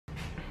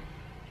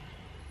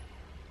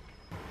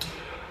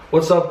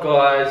What's up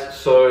guys?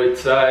 So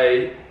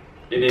today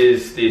it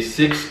is the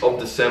 6th of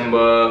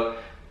December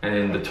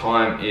and the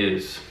time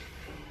is,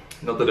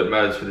 not that it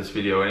matters for this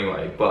video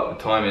anyway, but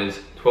the time is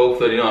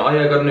 12:39. Oh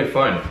yeah, I got a new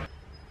phone.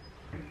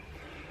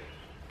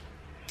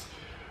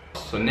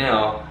 So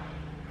now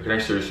I can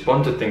actually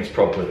respond to things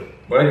properly.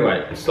 Well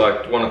anyway, it's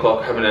like 1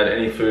 o'clock, I haven't had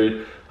any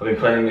food. I've been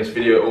planning this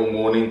video all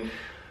morning.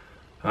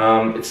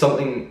 It's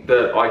something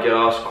that I get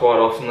asked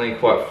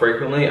quite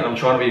frequently, and I'm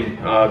trying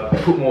to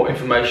put more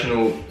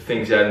informational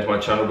things out into my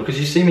channel, because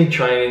you see me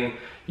training,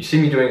 you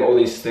see me doing all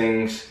these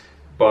things,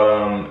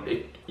 but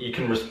you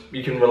can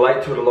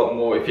relate to it a lot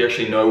more if you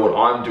actually know what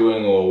I'm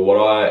doing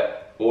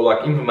or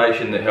like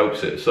information that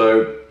helps it.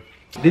 So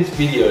this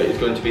video is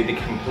going to be the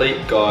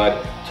complete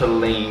guide to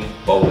lean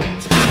bulking.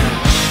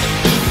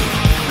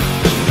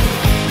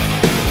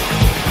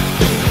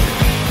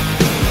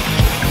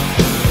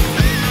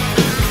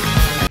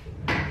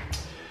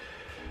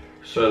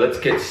 So let's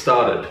get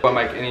started. If I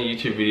make any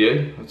YouTube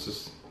video,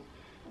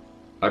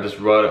 I just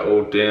write it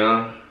all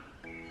down,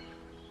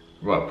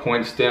 write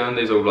points down.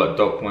 These are all like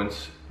dot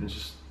points and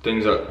just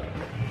things that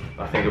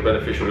I think are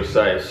beneficial to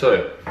say.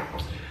 So,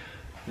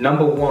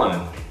 number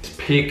one is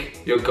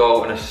pick your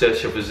goal and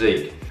assess your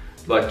physique.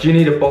 Like, do you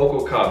need a bulk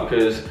or cut?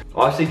 Because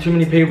I see too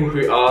many people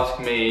who ask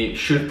me,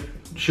 should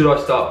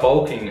I start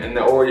bulking, and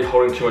they're already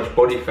holding too much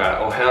body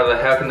fat, or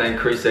how can they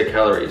increase their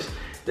calories?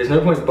 There's no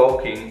point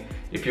bulking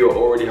if you're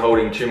already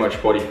holding too much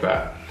body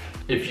fat.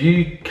 If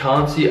you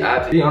can't see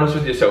abs, be honest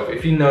with yourself.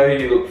 If you know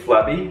you look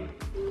flabby,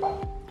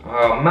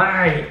 oh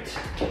mate,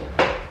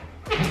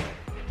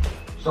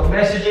 stop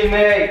messaging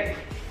me.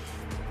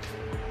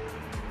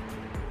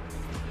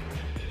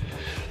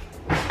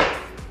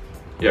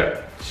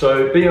 Yeah,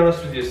 so be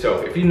honest with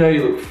yourself. If you know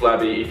you look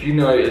flabby, if you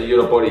know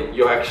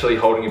you're actually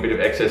holding a bit of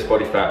excess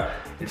body fat,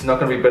 it's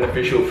not going to be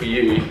beneficial for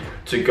you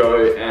to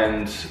go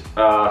and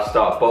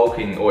start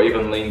bulking or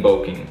even lean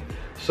bulking.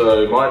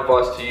 So my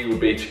advice to you would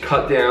be to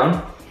cut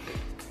down,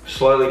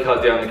 slowly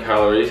cut down the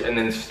calories, and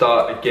then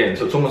start again.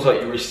 So it's almost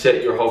like you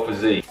reset your whole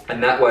physique,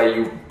 and that way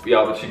you'll be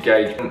able to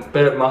gauge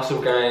better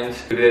muscle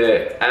gains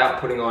without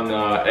putting on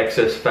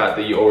excess fat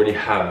that you already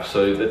have.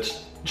 So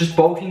that's just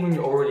bulking when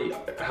you already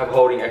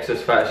holding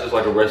excess fat. It's just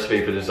like a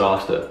recipe for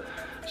disaster.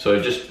 So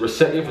just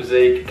reset your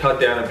physique, cut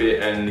down a bit,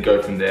 and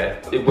go from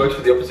there. It works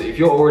for the opposite. If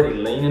you're already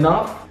lean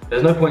enough,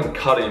 there's no point in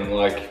cutting.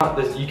 Like,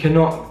 you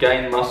cannot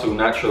gain muscle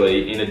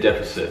naturally in a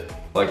deficit.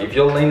 Like, if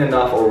you're lean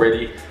enough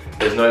already,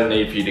 there's no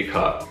need for you to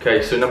cut. Okay,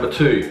 so number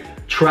two,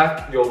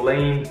 track your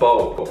lean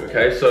bulk.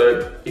 Okay,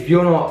 so if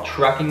you're not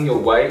tracking your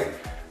weight,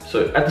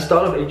 so at the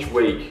start of each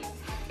week,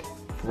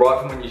 right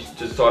from when you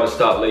decide to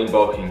start lean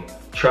bulking,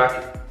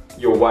 track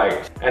your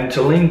weight. And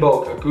to lean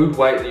bulk, a good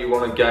weight that you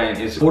want to gain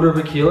is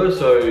 1/4 kilo,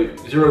 so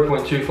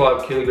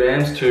 0.25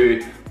 kilograms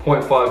to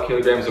 0.5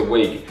 kilograms a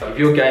week. If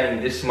you're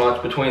gaining this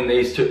much between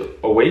these two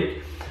a week,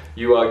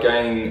 you are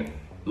gaining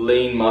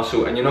lean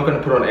muscle, and you're not going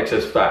to put on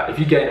excess fat. If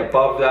you gain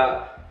above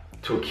that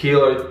to a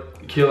kilo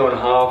and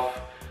a half,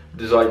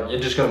 you're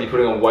just going to be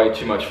putting on way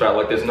too much fat.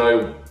 Like, there's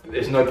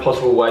no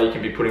possible way you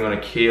can be putting on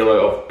a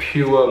kilo of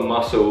pure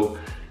muscle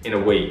in a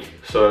week.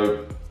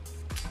 So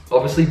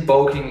obviously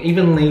bulking,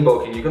 even lean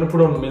bulking, you're going to put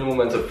on minimal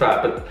amounts of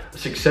fat, but a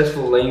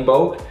successful lean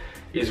bulk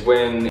is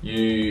when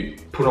you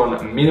put on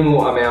a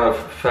minimal amount of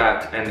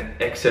fat and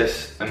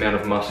excess amount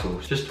of muscle.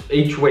 Just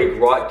each week,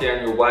 write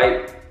down your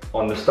weight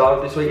on the start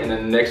of this week, and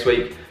then next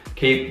week,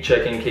 keep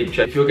checking.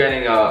 If you're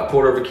gaining a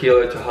 1/4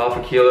 kilo to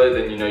 1/2 kilo,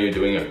 then you know you're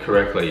doing it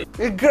correctly.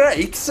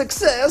 Great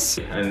success!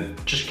 And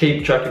just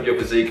keep track of your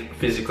physique,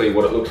 physically,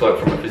 what it looks like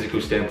from a physical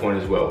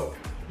standpoint as well.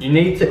 You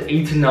need to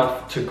eat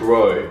enough to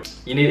grow.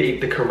 You need to eat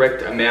the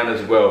correct amount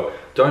as well.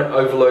 Don't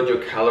overload your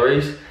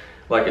calories.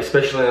 Like,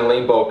 especially in a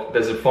lean bulk,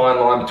 there's a fine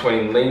line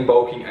between lean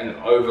bulking and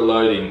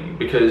overloading,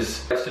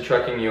 because it's to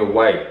tracking your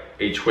weight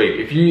each week.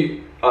 If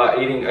you are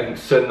eating a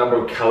certain number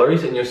of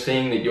calories and you're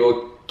seeing that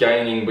you're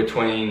gaining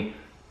between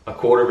a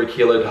 1/4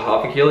 kilo to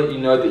 1/2 kilo, you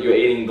know that you're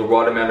eating the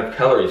right amount of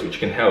calories, which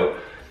can help.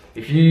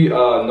 If you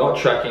are not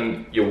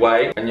tracking your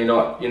weight and you're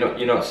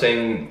not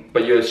seeing,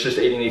 but you're just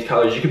eating these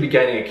calories, you could be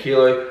gaining a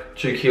kilo,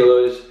 2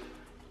 kilos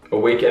a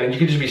week, and you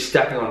could just be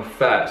stacking on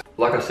fat.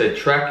 Like I said,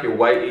 track your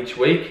weight each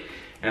week,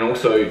 and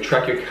also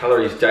track your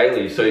calories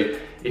daily. So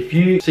if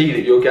you see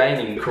that you're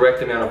gaining the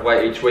correct amount of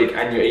weight each week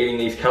and you're eating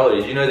these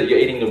calories, you know that you're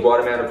eating the right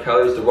amount of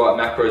calories, the right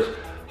macros,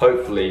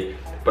 hopefully,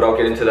 but I'll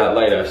get into that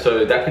later.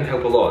 So that can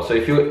help a lot. So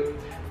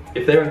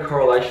if they're in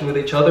correlation with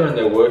each other and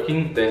they're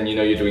working, then you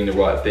know you're doing the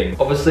right thing.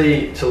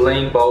 Obviously, to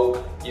lean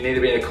bulk, you need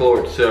to be in a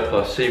caloric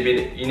surplus. So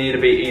you need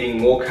to be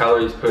eating more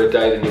calories per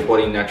day than your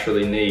body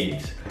naturally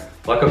needs.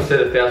 Like I've said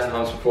 1,000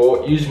 times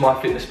before, use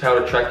MyFitnessPal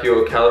to track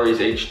your calories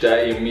each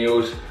day, your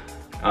meals.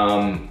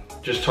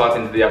 Just type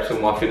into the app store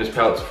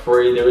MyFitnessPal, it's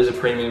free. There is a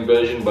premium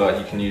version, but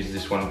you can use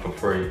this one for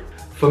free.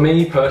 For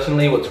me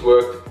personally, what's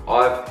worked,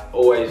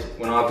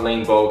 when I've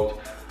lean bulked,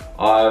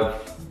 I've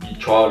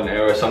trial and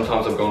error.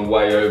 Sometimes I've gone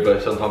way over,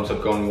 sometimes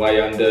I've gone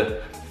way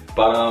under.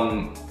 But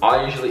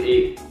I usually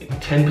eat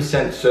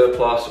 10%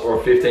 surplus or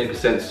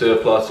 15%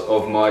 surplus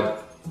of my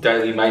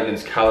daily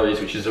maintenance calories,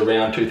 which is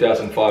around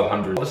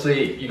 2,500.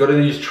 Obviously, you got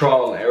to use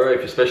trial and error,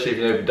 especially if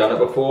you've never done it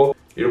before.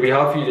 It'll be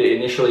hard for you to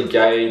initially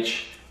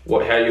gauge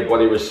how your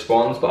body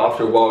responds, but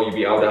after a while you'll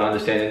be able to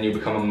understand and you'll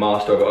become a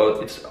master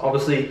of it.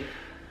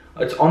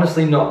 It's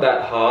honestly not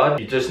that hard.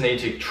 You just need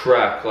to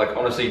track. Like,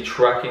 honestly,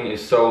 tracking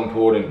is so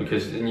important,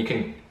 because then you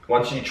can,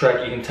 once you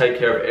track, you can take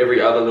care of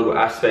every other little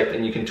aspect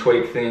and you can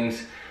tweak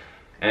things.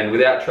 And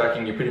without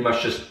tracking, you pretty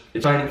much just,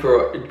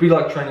 it'd be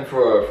like training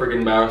for a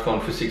friggin' marathon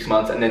for 6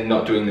 months and then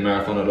not doing the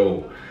marathon at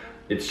all.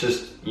 It's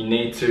just, you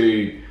need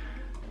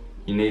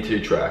to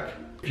track.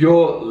 If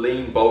you're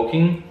lean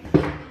bulking,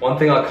 one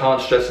thing I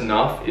can't stress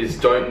enough is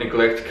don't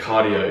neglect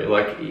cardio.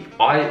 Like,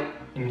 I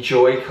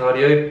enjoy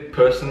cardio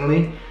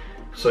personally.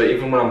 So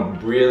even when I'm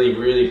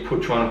really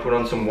trying to put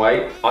on some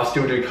weight, I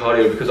still do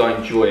cardio because I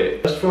enjoy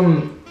it. Just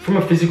from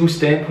a physical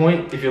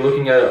standpoint, if you're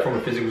looking at it from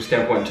a physical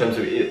standpoint in terms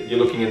of you're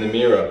looking in the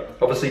mirror,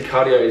 obviously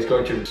cardio is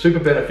going to be super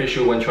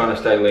beneficial when trying to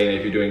stay lean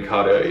if you're doing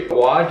cardio.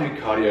 Why I do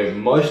cardio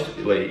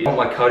mostly, I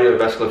want my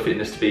cardiovascular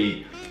fitness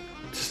to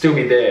still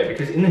be there,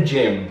 because in the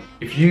gym,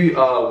 if you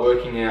are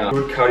working out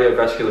good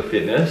cardiovascular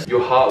fitness,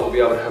 your heart will be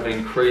able to have an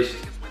increased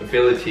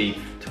ability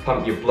to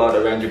pump your blood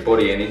around your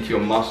body and into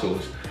your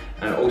muscles.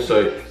 And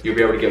also, you'll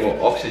be able to get more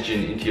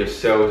oxygen into your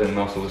cells and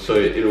muscles, so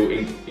it'll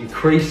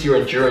increase your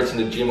endurance in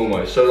the gym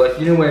almost. So like,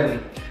 you know,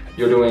 when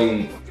you're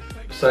doing,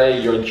 say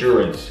your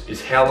endurance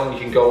is how long you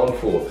can go on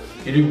for.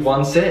 You do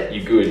 1 set,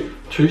 you're good.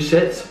 2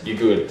 sets, you're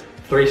good.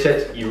 3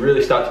 sets, you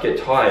really start to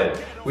get tired.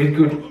 With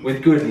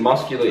good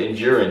muscular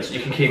endurance,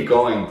 you can keep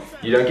going.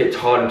 You don't get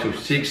tired until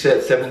 6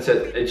 sets, 7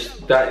 sets.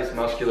 That is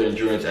muscular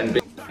endurance, and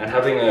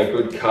having a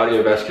good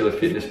cardiovascular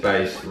fitness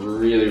base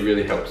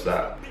really helps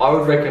that. I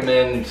would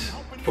recommend,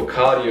 for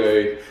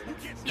cardio,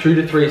 2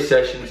 to 3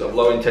 sessions of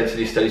low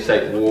intensity steady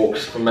state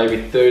walks for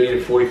maybe 30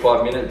 to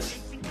 45 minutes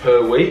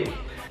per week.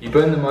 You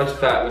burn the most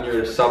fat when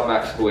you're at a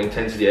sub-maximal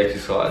intensity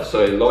exercise.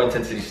 So low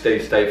intensity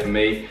steady state for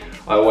me,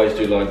 I always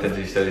do low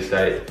intensity steady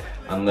state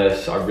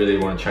unless I really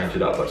want to change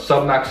it up. But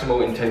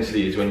sub-maximal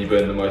intensity is when you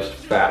burn the most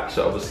fat.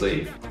 So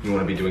obviously you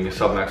want to be doing a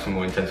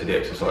sub-maximal intensity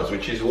exercise,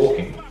 which is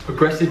walking.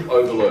 Progressive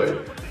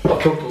overload.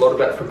 I've talked a lot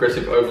about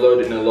progressive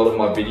overload in a lot of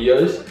my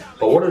videos,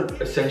 but what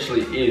it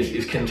essentially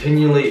is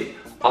continually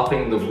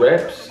upping the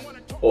reps,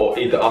 or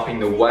either upping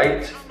the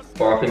weight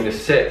or upping the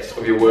sets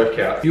of your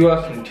workout. If you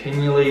are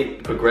continually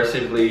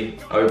progressively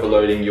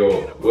overloading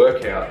your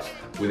workouts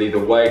with either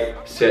weight,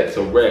 sets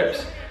or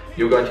reps,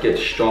 you're going to get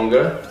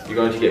stronger, you're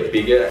going to get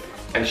bigger,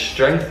 and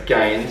strength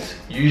gains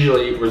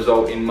usually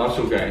result in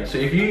muscle gains. So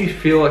if you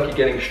feel like you're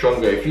getting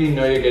stronger, if you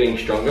know you're getting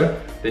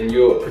stronger,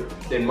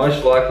 then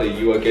most likely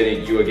you are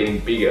getting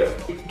bigger.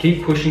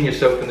 Keep pushing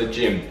yourself in the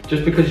gym.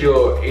 Just because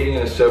you're eating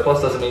in a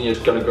surplus doesn't mean you're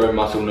just gonna grow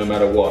muscle no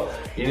matter what.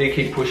 You need to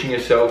keep pushing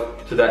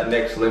yourself to that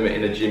next limit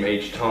in the gym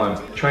each time.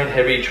 Train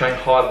heavy, train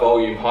high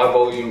volume. High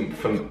volume,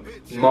 from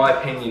my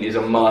opinion, is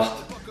a must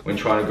when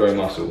trying to grow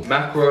muscle.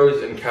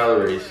 Macros and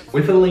calories.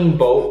 With a lean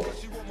bulk,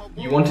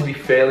 you want to be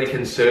fairly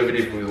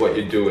conservative with what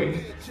you're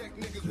doing.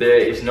 There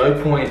is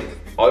no point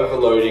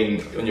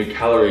overloading on your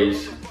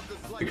calories,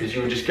 because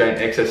you will just gain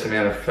excess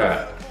amount of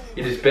fat.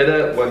 It is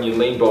better when you're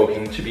lean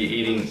bulking to be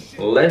eating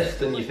less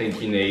than you think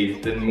you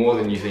need than more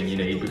than you think you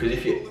need, because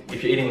if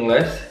you're eating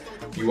less,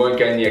 you won't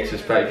gain the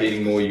excess fat. If you're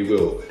eating more, you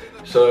will.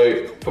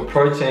 So for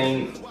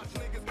protein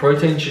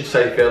should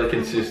stay fairly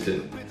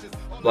consistent.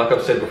 Like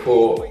I've said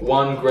before,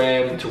 1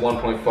 gram to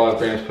 1.5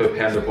 grams per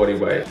pound of body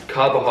weight.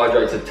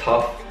 Carbohydrates are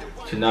tough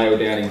to nail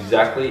down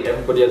exactly.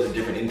 Everybody has a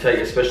different intake,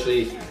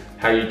 especially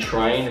how you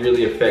train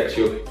really affects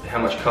how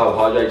much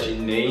carbohydrates you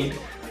need.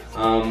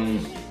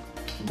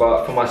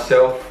 But for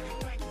myself,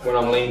 when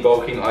I'm lean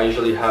bulking, I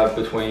usually have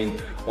between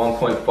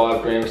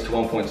 1.5 grams to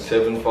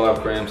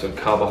 1.75 grams of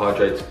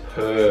carbohydrates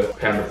per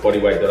pound of body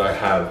weight that I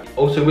have.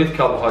 Also with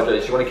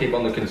carbohydrates, you want to keep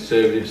on the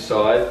conservative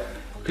side,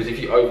 because if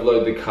you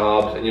overload the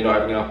carbs and you're not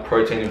having enough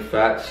protein and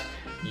fats,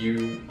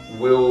 you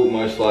will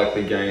most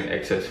likely gain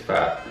excess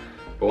fat.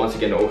 But once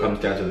again, it all comes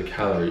down to the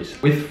calories.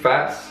 With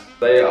fats,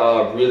 they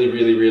are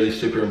really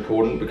super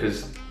important,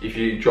 because if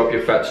you drop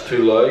your fats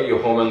too low,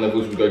 your hormone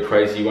levels will go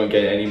crazy, you won't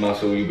gain any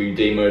muscle, you'll be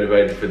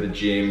demotivated for the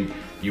gym,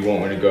 you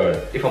won't want to go.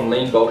 If I'm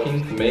lean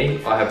bulking, for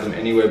me, I have them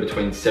anywhere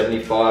between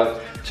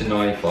 75 to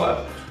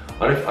 95.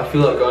 I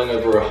feel like going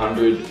over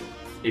 100,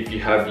 if you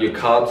have your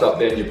carbs up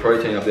there and your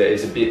protein up there,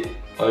 is a bit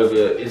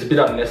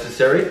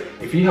unnecessary.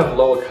 If you have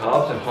lower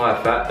carbs and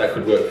higher fat, that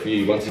could work for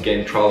you. Once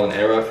again, trial and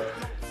error.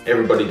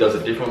 Everybody does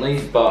it differently,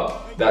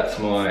 but that's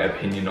my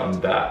opinion on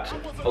that.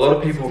 A lot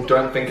of people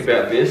don't think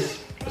about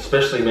this,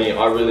 especially me.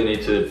 I really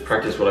need to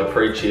practice what I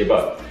preach here,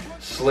 but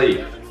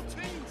sleep.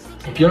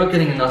 If you're not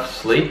getting enough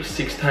sleep,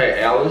 6 to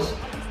 8 hours,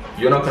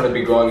 you're not going to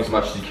be growing as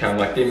much as you can.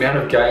 Like, the amount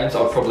of gains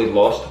I've probably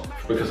lost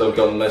because I've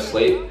gotten less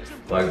sleep,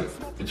 like,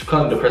 it's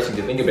kind of depressing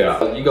to think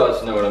about. You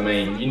guys know what I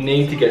mean. You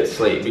need to get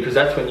sleep, because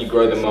that's when you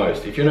grow the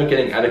most. If you're not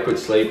getting adequate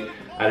sleep,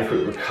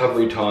 adequate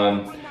recovery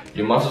time,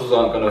 your muscles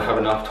aren't going to have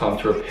enough time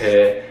to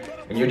repair,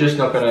 and you're just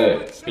not going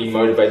to be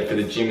motivated for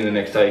the gym in the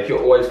next day. If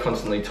you're always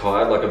constantly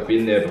tired, like I've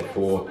been there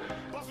before,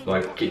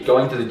 like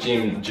going to the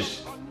gym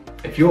just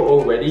if you're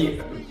already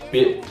a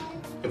bit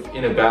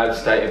in a bad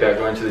state about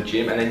going to the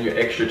gym and then you're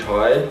extra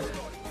tired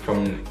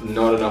from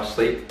not enough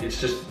sleep, it's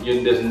just,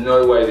 there's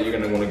no way that you're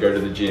going to want to go to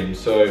the gym.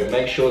 So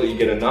make sure that you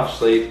get enough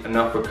sleep,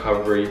 enough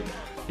recovery,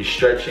 you're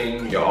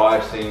stretching, you're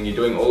icing, you're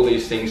doing all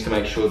these things to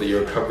make sure that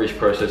your recovery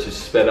process is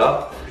sped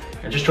up,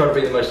 and just try to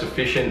be the most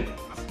efficient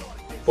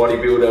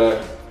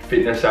bodybuilder,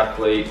 fitness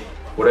athlete,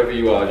 whatever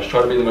you are, just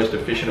try to be the most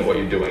efficient at what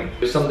you're doing.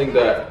 It's something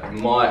that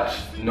might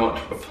not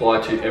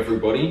apply to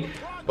everybody,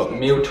 but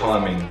meal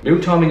timing.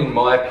 Meal timing, in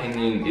my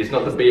opinion, is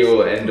not the be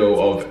all end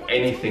all of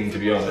anything, to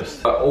be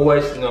honest. I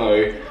always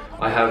know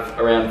I have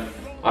around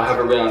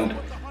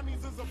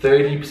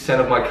 30%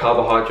 of my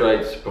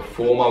carbohydrates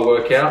before my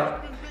workout,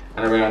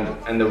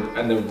 and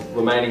the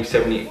remaining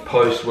 70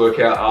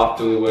 post-workout,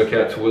 after the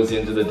workout, towards the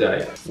end of the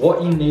day.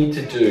 What you need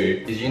to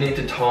do is you need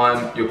to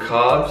time your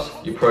carbs,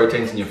 your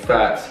proteins and your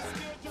fats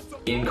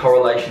in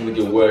correlation with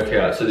your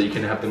workout so that you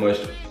can have the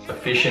most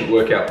efficient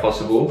workout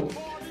possible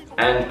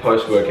and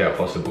post-workout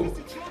possible.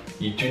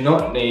 You do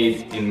not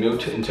need,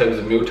 in terms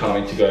of meal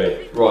timing, to go,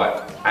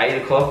 right,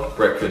 8 o'clock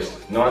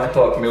breakfast, 9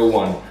 o'clock meal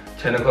 1,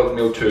 10 o'clock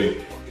meal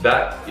 2.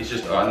 That is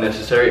just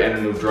unnecessary, and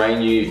it'll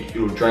drain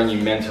you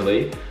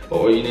mentally.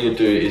 But what you need to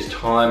do is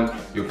time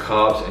your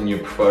carbs and your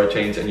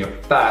proteins and your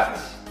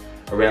fats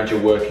around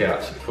your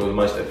workouts for the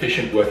most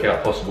efficient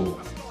workout possible.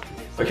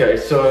 Okay,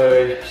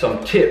 so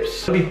some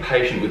tips. Be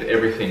patient with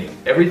everything.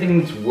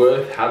 Everything's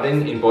worth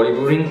having in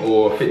bodybuilding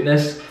or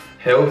fitness,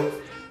 health,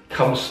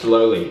 comes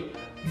slowly.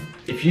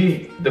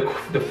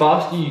 The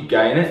faster you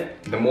gain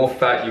it, the more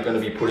fat you're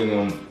going to be putting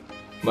on,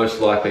 most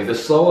likely. The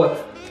slower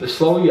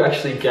you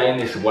actually gain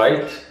this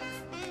weight,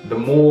 the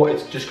more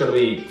it's just going to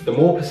be, the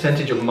more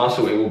percentage of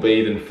muscle it will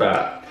be than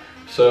fat.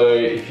 So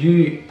if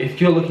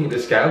you're looking at the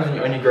scales and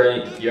you're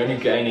only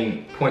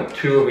gaining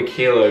 0.2 of a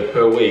kilo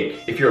per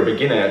week, if you're a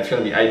beginner, it's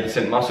going to be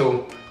 80%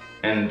 muscle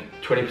and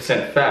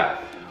 20%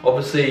 fat.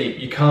 Obviously,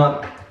 you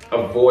can't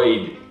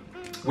avoid,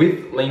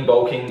 with lean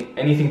bulking,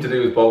 anything to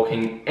do with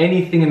bulking,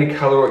 anything in a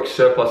caloric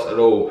surplus at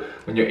all,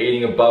 when you're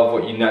eating above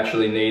what you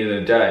naturally need in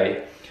a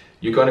day,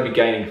 you're going to be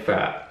gaining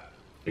fat.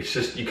 It's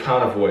just, you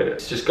can't avoid it.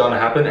 It's just going to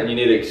happen, and you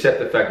need to accept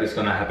the fact that it's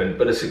going to happen.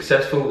 But a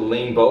successful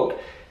lean bulk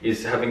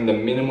is having the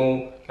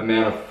minimal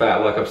amount of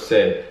fat, like I've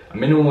said, a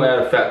minimal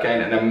amount of fat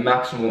gain and a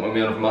maximal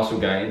amount of muscle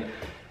gain.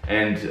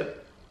 And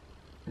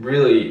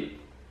really,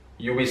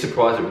 you'll be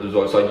surprised at the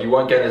results. Like, you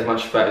won't gain as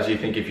much fat as you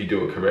think if you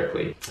do it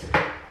correctly.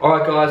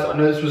 Alright guys, I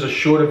know this was a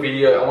shorter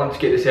video. I wanted to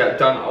get this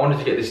done. I wanted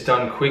to get this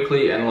done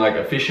quickly and like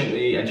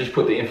efficiently, and just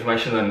put the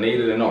information that I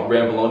needed and not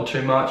ramble on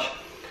too much.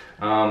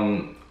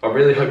 I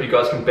really hope you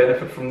guys can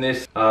benefit from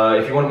this.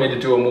 If you want me to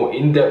do a more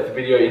in-depth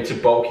video into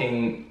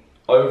bulking,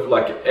 over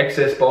like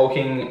excess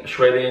bulking,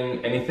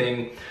 shredding,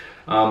 anything,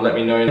 let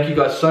me know. Thank you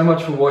guys so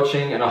much for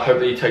watching, and I hope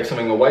that you take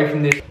something away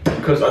from this,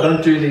 because I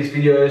don't do these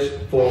videos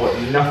for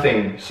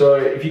nothing. So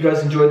if you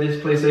guys enjoyed this,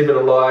 please leave it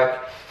a like.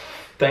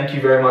 Thank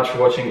you very much for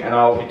watching, and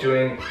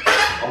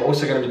I'm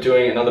also going to be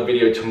doing another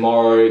video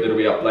tomorrow that'll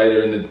be up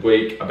later in the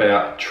week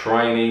about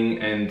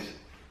training and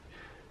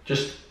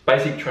just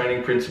basic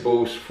training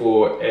principles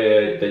for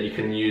that you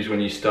can use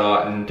when you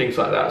start and things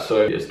like that.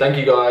 So yes, thank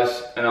you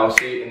guys, and I'll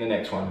see you in the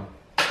next one.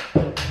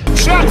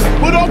 Shots,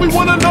 but all we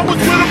wanna know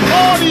is where the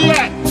party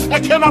at.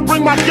 And can I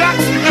bring my gat?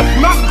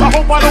 If not, I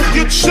hope I don't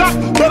get shot.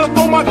 Better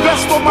throw my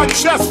vest on my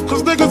chest,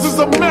 cause niggas is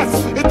a mess.